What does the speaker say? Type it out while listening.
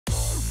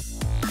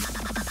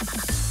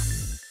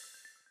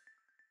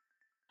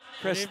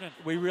Chris,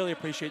 we really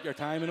appreciate your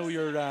time. I know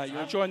you're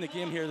enjoying the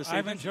game here this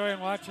evening. I'm enjoying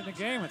watching the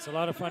game. It's a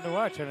lot of fun to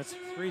watch, and it's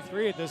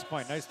 3-3 at this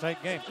point. Nice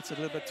tight game. It's a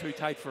little bit too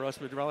tight for us.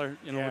 We'd rather,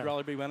 we'd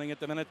rather be winning at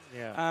the minute.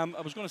 Yeah.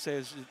 I was going to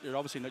say, you're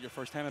obviously not your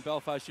first time in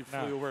Belfast. You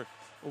flew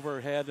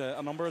overhead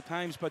a number of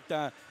times, but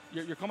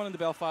you're coming into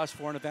Belfast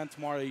for an event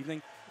tomorrow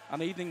evening,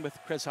 an evening with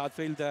Chris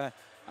Hadfield,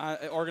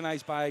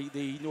 organised by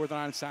the Northern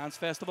Ireland Science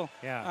Festival.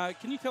 Yeah.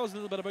 Can you tell us a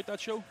little bit about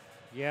that show?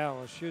 Yeah,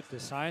 well, shoot, the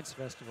Science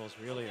Festival is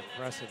really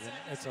impressive.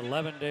 And it's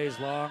 11 days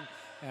long,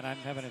 and I'm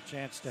having a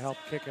chance to help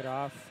kick it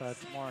off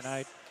tomorrow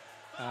night.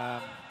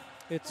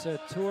 It's a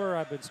tour.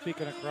 I've been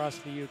speaking across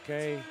the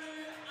UK.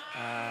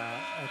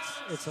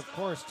 It's of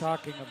course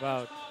talking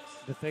about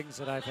the things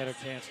that I've had a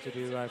chance to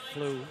do. I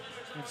flew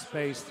in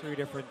space 3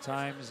 different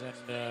times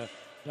and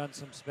done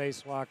some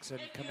spacewalks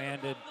and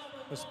commanded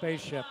a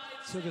spaceship.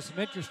 So there's some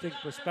interesting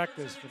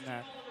perspectives from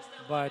that.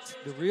 But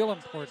the real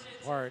important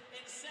part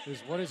is,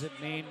 what does it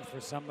mean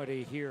for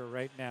somebody here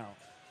right now?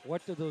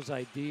 What do those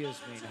ideas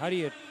mean? How do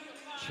you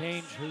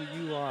change who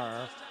you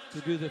are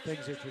to do the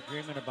things that you're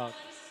dreaming about?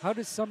 How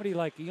does somebody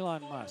like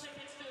Elon Musk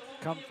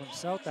come from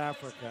South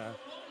Africa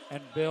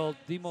and build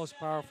the most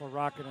powerful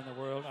rocket in the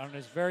world on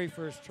his very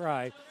first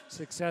try,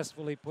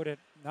 successfully put it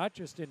not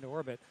just into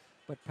orbit,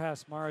 but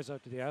past Mars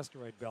out to the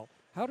asteroid belt?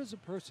 How does a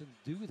person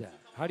do that?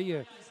 How do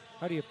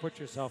you put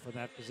yourself in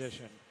that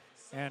position?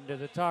 And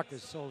the talk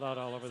is sold out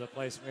all over the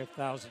place. We have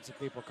thousands of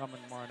people coming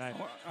tomorrow night.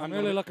 I'm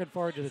really looking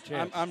forward to the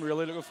chance. I'm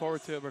really looking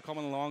forward to it. We're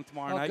coming along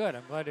tomorrow night. Oh, good.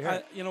 I'm glad to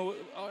hear it.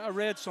 I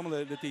read some of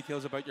the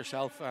details about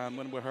yourself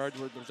when we heard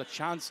there was a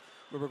chance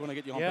we were going to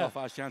get you on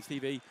Belfast Chance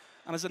TV.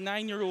 And as a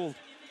 9-year-old,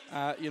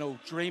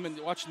 dreaming,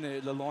 watching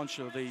the launch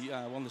of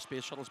one of the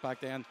space shuttles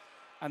back then,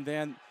 and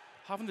then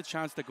having the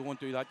chance to go and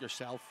do that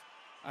yourself.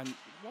 And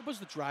what was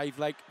the drive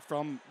like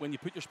from when you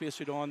put your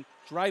spacesuit on,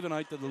 driving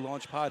out to the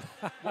launch pad?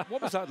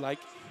 What was that like?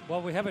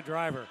 Well, we have a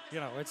driver,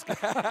 it's.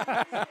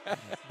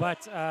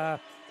 But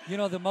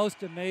the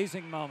most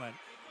amazing moment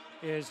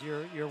is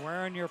you're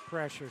wearing your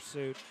pressure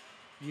suit,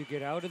 you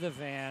get out of the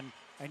van,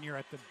 and you're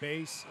at the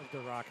base of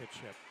the rocket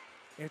ship.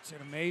 It's an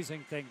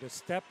amazing thing to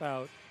step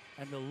out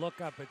and to look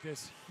up at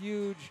this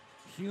huge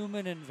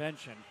human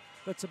invention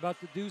that's about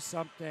to do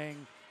something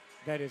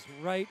that is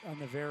right on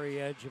the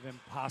very edge of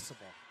impossible.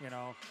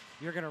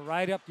 You're going to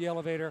ride up the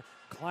elevator,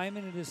 climb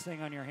into this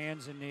thing on your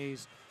hands and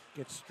knees,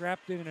 get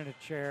strapped in a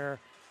chair,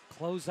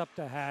 close up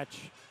the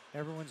hatch.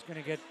 Everyone's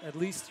going to get at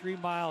least 3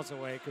 miles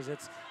away because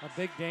it's a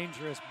big,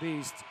 dangerous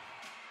beast,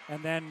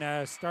 and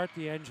then start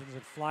the engines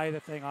and fly the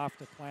thing off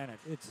the planet.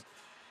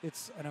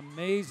 It's an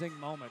amazing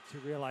moment to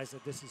realize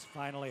that this is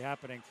finally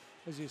happening,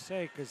 as you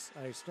say, because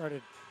I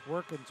started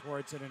working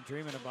towards it and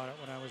dreaming about it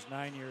when I was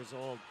 9 years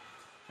old.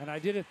 And I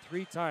did it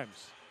 3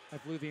 times. I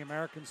flew the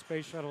American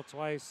Space Shuttle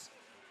twice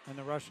and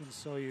the Russian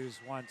Soyuz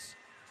once.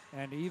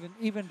 And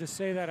even to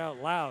say that out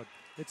loud,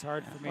 it's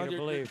hard for me to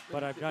believe.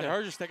 But I've done it. The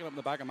hair's just sticking up in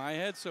the back of my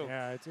head. So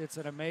yeah, it's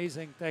an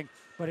amazing thing.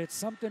 But it's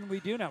something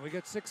we do now. We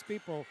got 6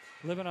 people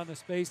living on the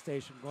space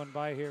station going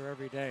by here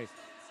every day.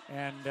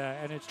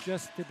 And it's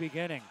just the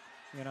beginning.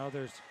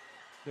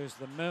 There's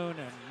the moon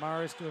and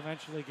Mars to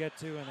eventually get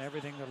to, and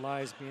everything that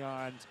lies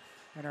beyond.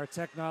 And our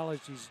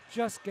technology's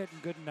just getting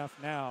good enough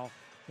now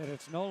that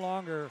it's no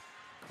longer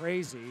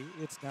crazy.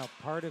 It's now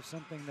part of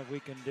something that we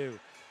can do.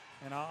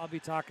 And I'll be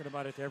talking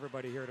about it to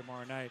everybody here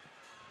tomorrow night,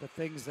 the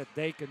things that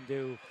they can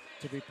do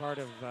to be part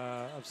of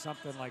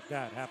something like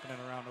that happening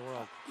around the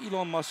world.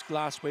 Elon Musk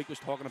last week was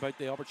talking about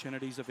the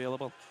opportunities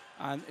available.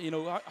 And,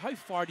 how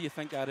far do you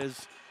think that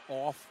is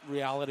off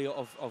reality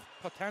of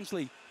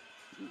potentially,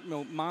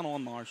 man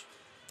on Mars?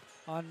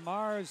 On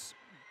Mars,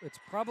 it's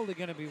probably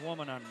going to be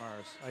woman on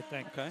Mars, I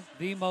think. Okay.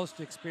 The most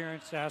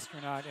experienced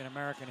astronaut in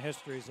American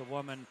history is a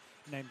woman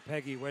named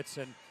Peggy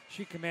Whitson.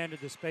 She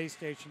commanded the space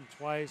station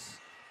twice.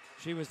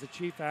 She was the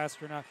chief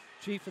astronaut.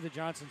 Chief of the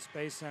Johnson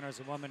Space Center is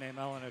a woman named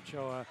Ellen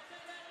Ochoa.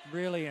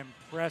 Really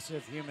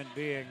impressive human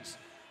beings.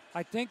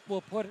 I think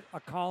we'll put a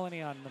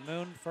colony on the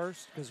moon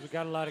first, because we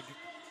got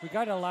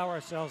to allow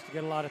ourselves to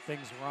get a lot of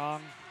things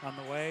wrong on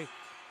the way.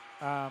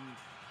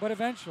 But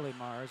eventually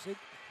Mars. It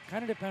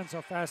kind of depends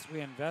how fast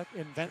we invent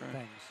things,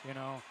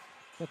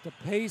 But the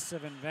pace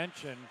of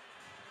invention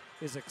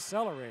is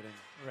accelerating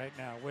right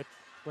now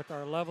with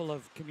our level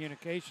of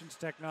communications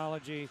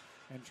technology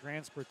and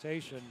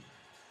transportation.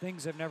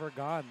 Things have never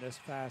gone this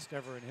fast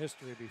ever in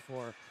history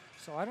before.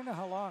 So I don't know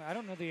how long. I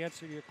don't know the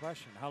answer to your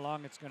question, how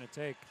long it's going to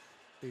take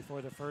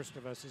before the first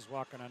of us is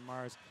walking on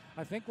Mars.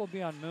 I think we'll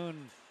be on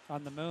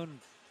the moon,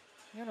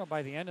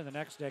 by the end of the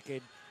next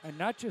decade, and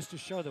not just to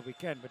show that we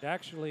can, but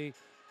actually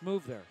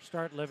move there,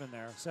 start living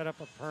there, set up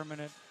a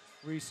permanent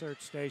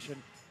research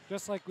station,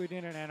 just like we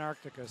did in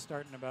Antarctica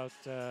starting about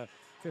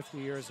 50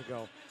 years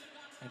ago,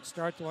 and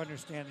start to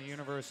understand the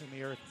universe and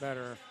the Earth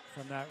better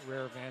from that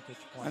rare vantage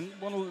point.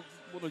 And one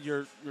of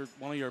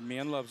your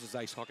main loves is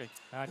ice hockey.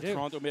 I the do.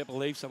 Toronto Maple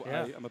Leafs.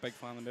 Yeah. I'm a big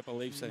fan of Maple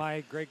Leafs.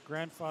 My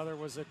great-grandfather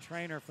was a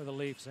trainer for the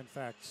Leafs, in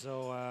fact.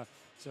 So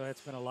So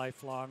it's been a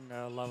lifelong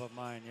love of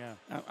mine, yeah.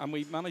 And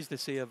we managed to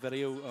see a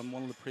video on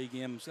one of the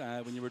pre-games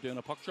when you were doing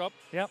a puck drop.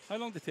 Yep. How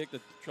long did it take to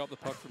drop the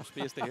puck from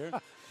space to here?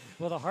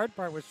 Well, the hard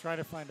part was trying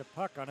to find a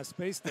puck on a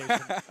space station.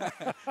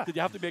 Did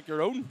you have to make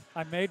your own?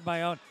 I made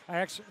my own. I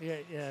actually,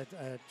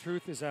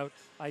 truth is out,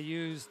 I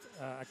used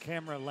a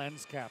camera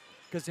lens cap.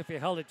 Because if you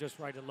held it just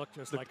right, it looked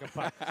just like a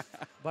puck.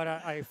 But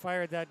I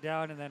fired that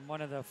down, and then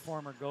one of the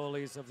former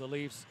goalies of the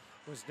Leafs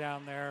was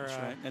down there.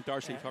 That's right. And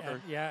Darcy Tucker.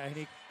 And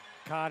he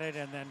caught it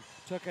and then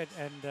took it.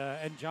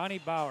 And Johnny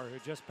Bauer, who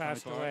just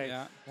passed away,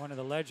 one of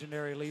the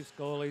legendary Leafs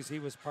goalies, he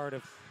was part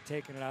of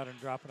taking it out and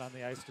dropping it on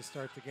the ice to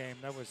start the game.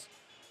 That was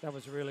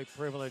really a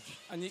privilege.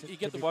 And you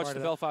get to watch the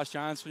Belfast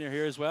Giants when you're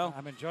here as well.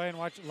 I'm enjoying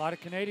watching a lot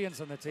of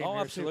Canadians on the team. Oh,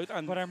 here absolutely.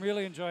 Too, but I'm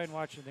really enjoying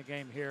watching the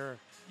game here.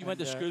 You went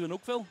to school in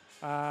Oakville?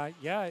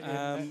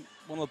 Yeah.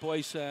 One of the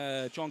boys,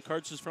 John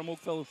Kurtz, is from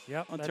Oakville,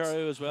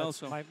 Ontario as well.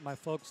 So my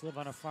folks live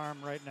on a farm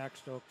right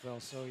next to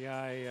Oakville. So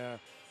yeah,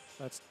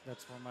 that's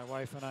where my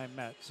wife and I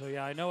met. So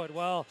yeah, I know it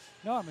well.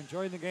 No, I'm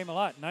enjoying the game a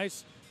lot.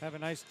 Nice, have a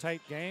nice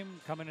tight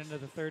game coming into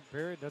the third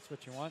period. That's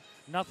what you want.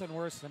 Nothing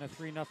worse than a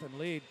 3-0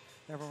 lead.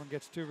 Everyone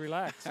gets too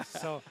relaxed.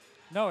 So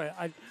no,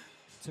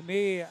 to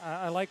me,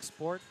 I like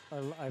sport.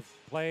 I've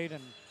played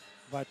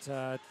but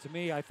to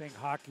me, I think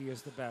hockey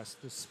is the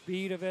best. The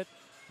speed of it,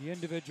 the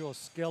individual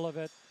skill of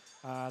it.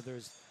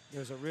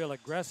 There's a real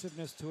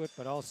aggressiveness to it,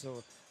 but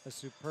also a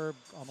superb,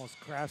 almost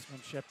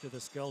craftsmanship to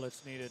the skill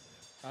that's needed.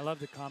 I love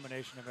the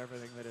combination of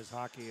everything that is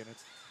hockey, and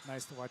it's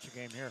nice to watch a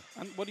game here.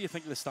 And what do you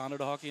think of the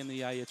standard of hockey in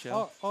the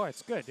IHL? Oh,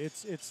 it's good.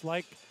 It's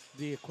like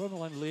the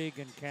equivalent league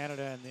in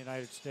Canada and the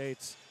United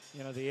States.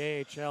 You know,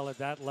 the AHL at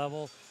that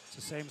level. It's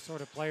the same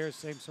sort of players,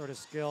 same sort of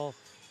skill.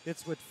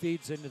 It's what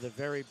feeds into the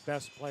very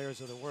best players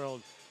of the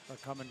world are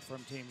coming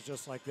from teams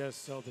just like this.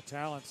 So the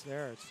talent's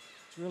there. It's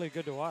really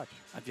good to watch.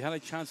 Have you had a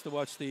chance to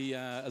watch the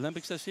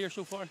Olympics this year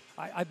so far?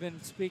 I've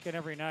been speaking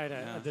every night.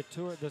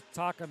 The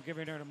talk I'm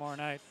giving here tomorrow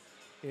night,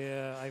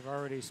 I've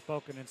already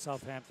spoken in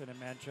Southampton and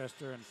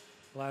Manchester and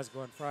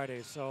Glasgow on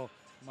Friday. So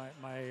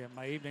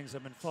my evenings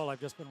have been full.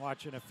 I've just been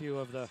watching a few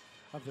of the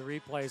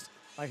replays.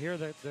 I hear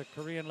that the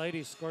Korean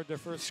ladies scored their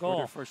first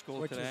goal,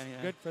 which today,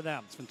 is good for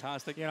them. It's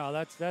fantastic. You know,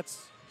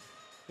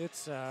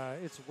 it's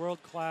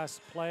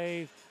world-class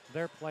play.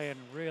 They're playing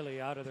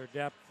really out of their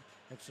depth.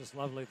 It's just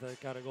lovely they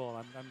got a goal.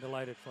 I'm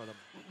delighted for them.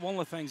 One of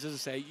the things, as I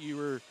say,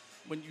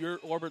 when you're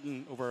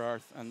orbiting over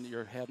Earth and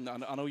you're heading,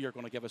 and I know you're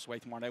going to give us away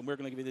tomorrow night, and we're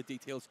going to give you the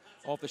details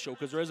of the show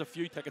because there is a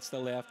few tickets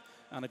still left,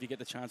 and if you get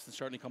the chance, then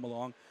certainly come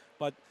along.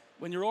 But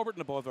when you're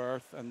orbiting above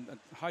Earth, and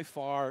how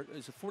far,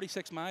 is it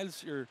 46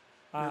 miles you're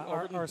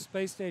our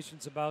space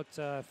station's about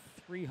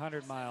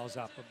 300 miles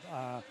up,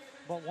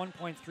 about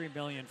 1.3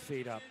 million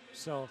feet up.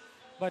 So,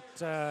 but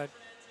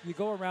you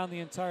go around the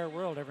entire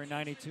world every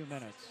 92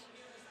 minutes.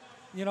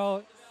 You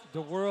know,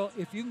 the world,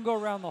 if you can go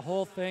around the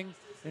whole thing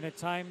in a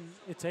time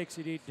it takes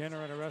you to eat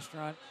dinner at a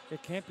restaurant,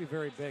 it can't be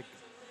very big.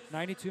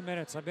 92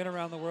 minutes. I've been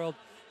around the world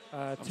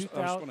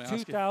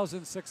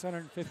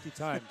 2,650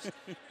 times.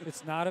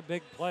 It's not a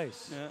big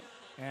place. Yeah.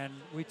 And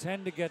we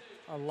tend to get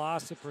a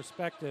loss of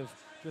perspective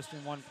just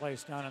in one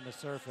place down on the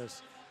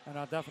surface. And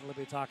I'll definitely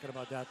be talking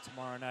about that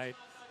tomorrow night,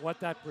 what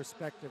that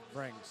perspective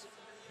brings,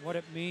 what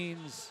it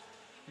means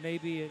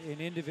maybe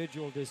in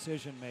individual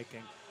decision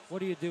making. What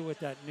do you do with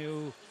that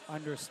new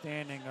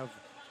understanding of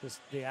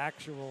the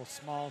actual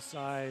small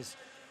size,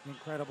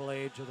 incredible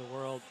age of the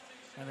world,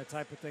 and the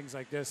type of things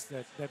like this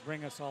that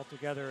bring us all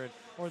together,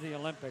 or the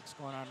Olympics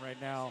going on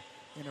right now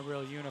in a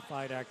real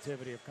unified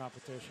activity of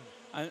competition.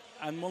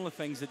 And one of the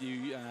things that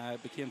you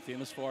became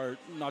famous for,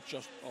 not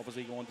just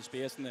obviously going to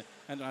space and the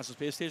International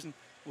Space Station,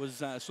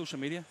 was social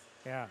media.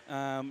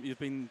 Yeah. You've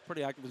been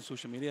pretty active in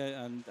social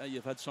media, and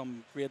you've had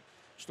some great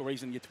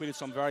stories, and you tweeted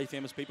some very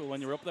famous people when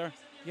you were up there.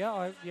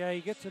 Yeah,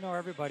 you get to know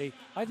everybody.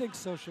 I think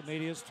social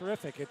media is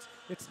terrific.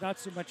 It's not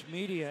so much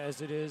media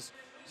as it is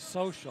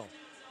social.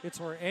 It's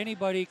where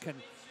anybody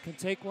can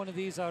take one of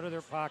these out of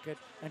their pocket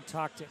and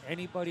talk to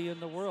anybody in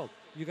the world.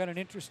 You got an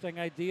interesting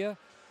idea,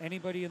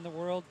 anybody in the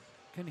world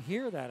can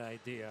hear that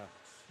idea.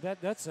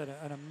 That's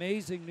an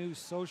amazing new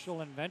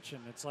social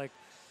invention. It's like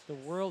the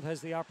world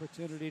has the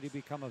opportunity to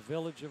become a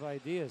village of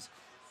ideas.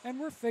 And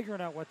we're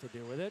figuring out what to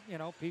do with it. You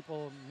know,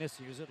 people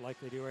misuse it like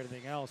they do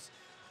everything else.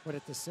 But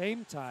at the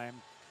same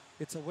time,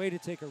 it's a way to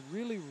take a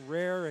really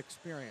rare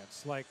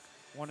experience, like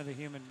one of the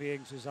human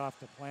beings who's off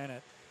the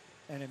planet,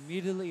 and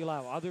immediately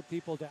allow other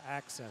people to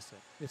access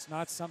it. It's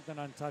not something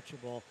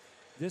untouchable.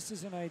 This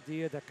is an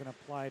idea that can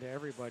apply to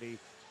everybody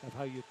of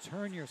how you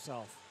turn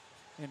yourself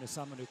into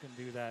someone who can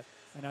do that,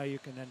 and how you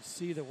can then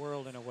see the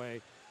world in a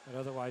way that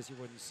otherwise you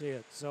wouldn't see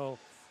it. So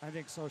I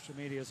think social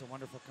media is a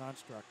wonderful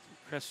construct.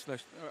 Chris,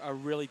 I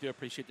really do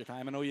appreciate your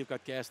time. I know you've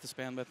got guests to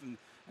spend with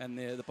and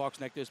the box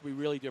nectars. We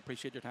really do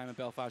appreciate your time in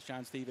Belfast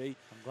Giants TV. I'm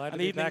glad to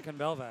be back in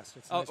Belfast.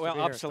 It's nice to be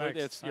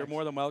absolutely. Here. You're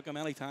more than welcome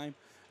anytime.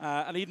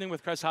 An evening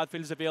with Chris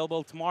Hadfield is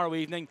available tomorrow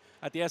evening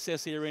at the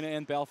SSE Arena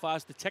in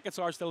Belfast. The tickets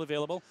are still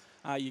available.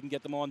 You can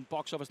get them on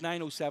box office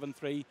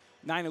 9073,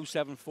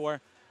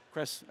 9074.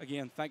 Chris,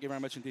 again, thank you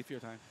very much indeed for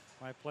your time.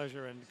 My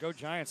pleasure. And go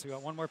Giants. We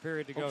got one more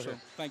period to go Hope so.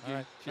 here. Thank All you.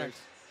 right, Cheers.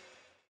 thanks.